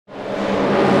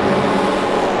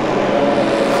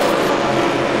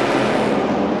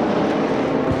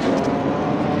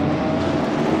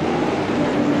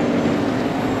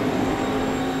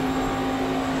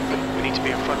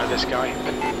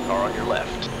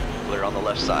Clear on the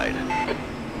left side.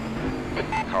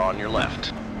 Car on your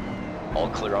left. All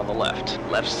clear on the left.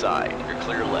 Left side. You're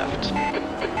clear left.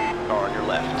 Car on your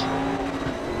left.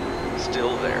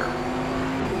 Still there.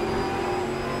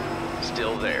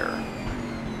 Still there.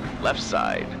 Left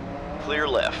side. Clear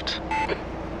left.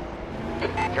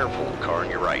 Careful, car on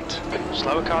your right.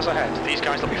 Slower cars ahead. These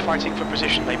guys will be fighting for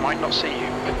position. They might not see you.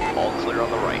 All clear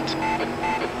on the right.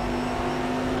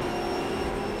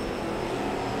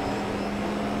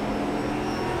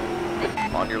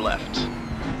 On your left.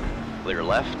 Clear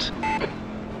left.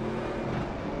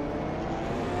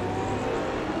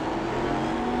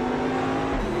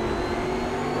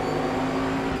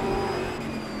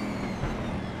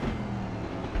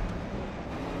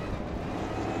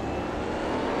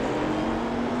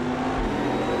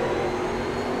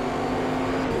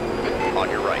 On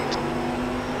your right.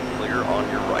 Clear on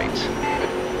your right.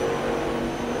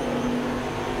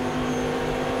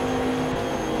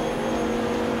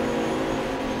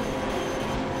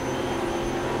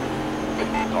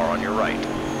 Car on your right.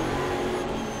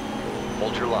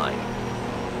 Hold your line.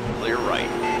 Clear right.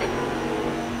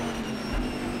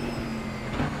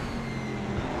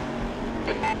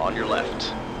 On your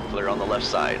left. Clear on the left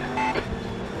side.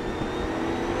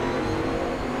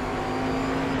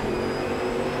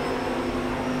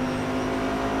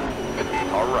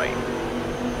 Car right.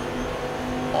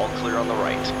 All clear on the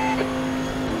right.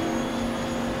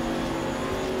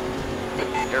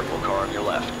 Careful, car on your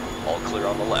left. All clear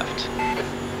on the left.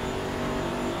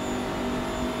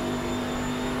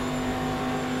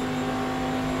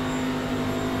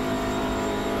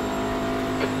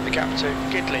 The gap to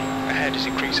Gidley ahead is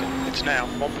increasing. It's now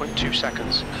 1.2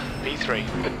 seconds. P3.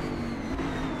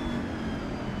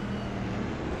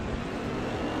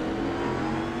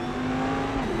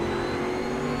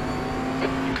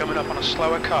 You're coming up on a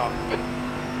slower car.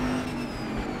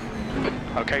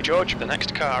 Okay, George, the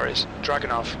next car is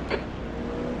Dragunov.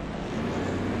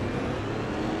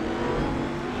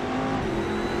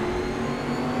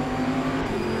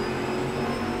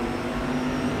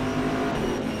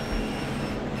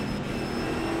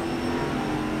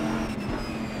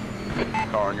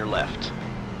 Car on your left.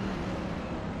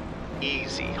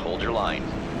 Easy, hold your line.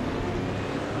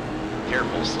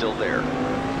 Careful, still there.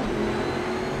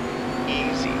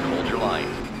 Easy, hold your line.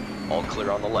 All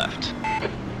clear on the left.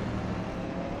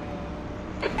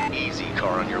 Easy,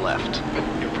 car on your left.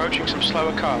 You're approaching some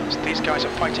slower cars. These guys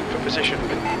are fighting for position.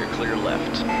 You're clear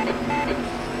left.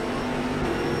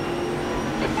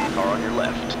 Car on your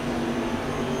left.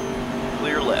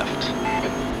 Clear left.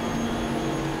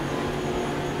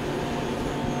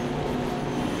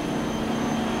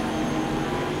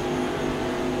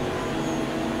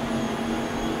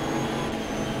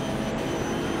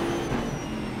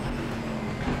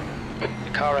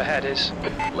 The car ahead is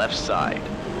Left side.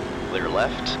 Clear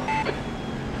left.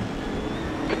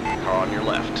 Car on your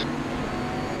left.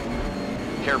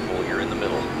 Careful, you're in the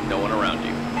middle. No one around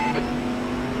you.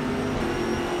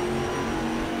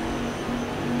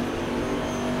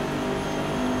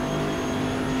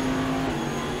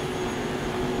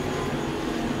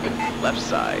 Left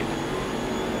side.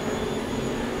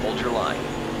 Hold your line.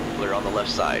 Clear on the left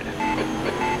side.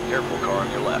 Careful, car on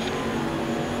your left.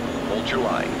 Hold your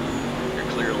line. You're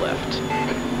clear left.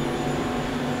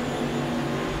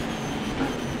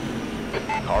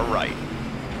 Car right.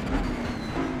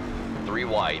 3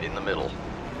 wide in the middle.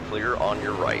 Clear on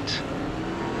your right.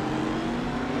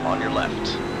 On your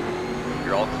left.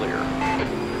 You're all clear.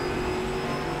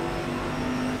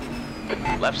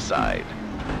 Left side.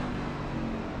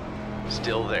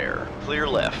 Still there. Clear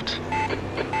left.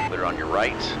 Clear on your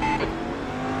right.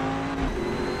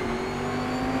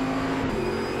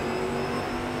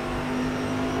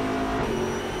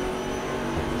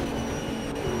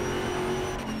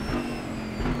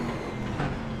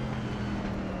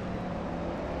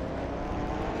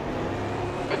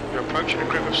 You're approaching a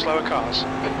group of slower cars.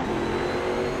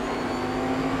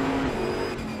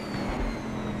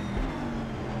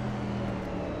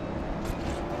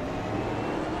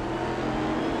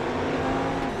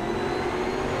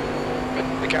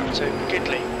 The gap to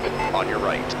Gidley. On your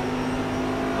right.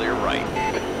 Clear right.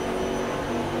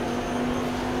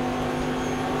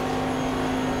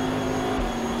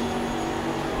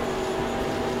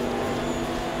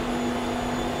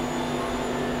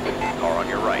 Car on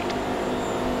your right.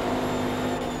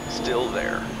 Still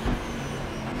there.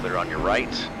 Clear on your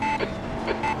right.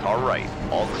 Car right.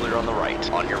 All clear on the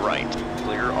right. On your right.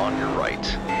 Clear on your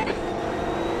right.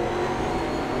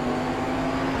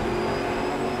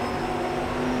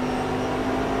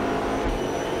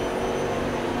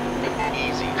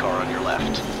 Easy, car on your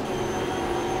left.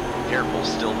 Careful,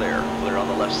 still there. Clear on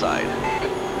the left side.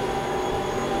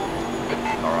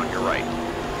 Car on your right.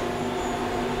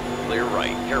 Clear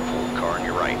right. Careful, car on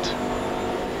your right.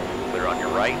 Clear on your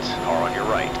right. Car on your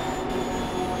right.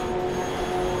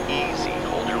 Easy,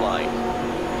 hold your line.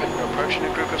 We're approaching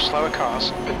a group of slower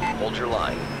cars. Hold your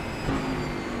line.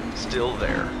 Still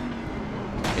there.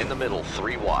 In the middle,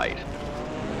 3 wide.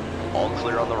 All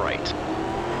clear on the right.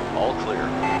 All clear.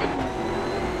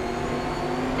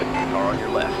 Car on your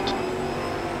left.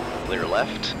 Clear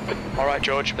left. All right,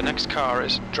 George, the next car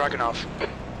is Dragunov.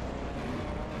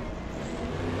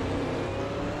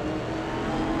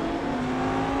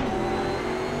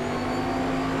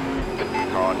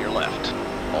 Car on your left.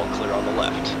 All clear on the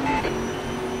left.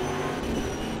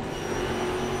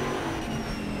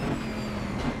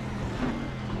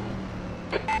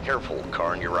 Careful,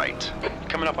 car on your right.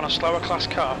 Coming up on a slower class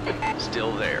car.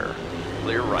 Still there.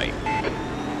 Clear right.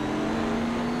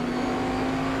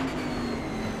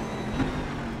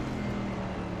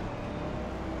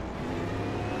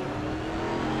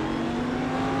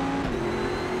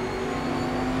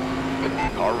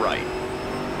 Car right.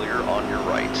 Clear on your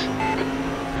right.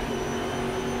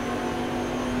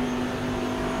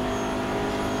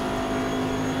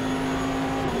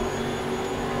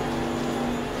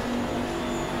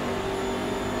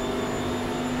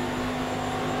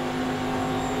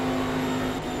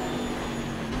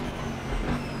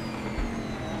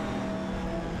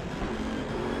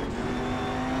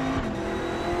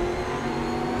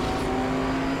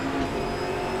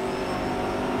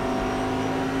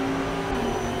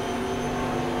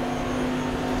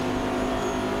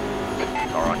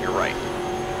 Car on your right.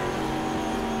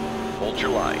 Hold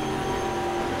your line.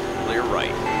 Clear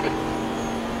right.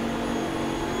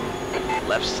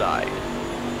 Left side.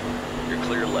 You're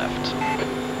clear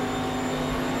left.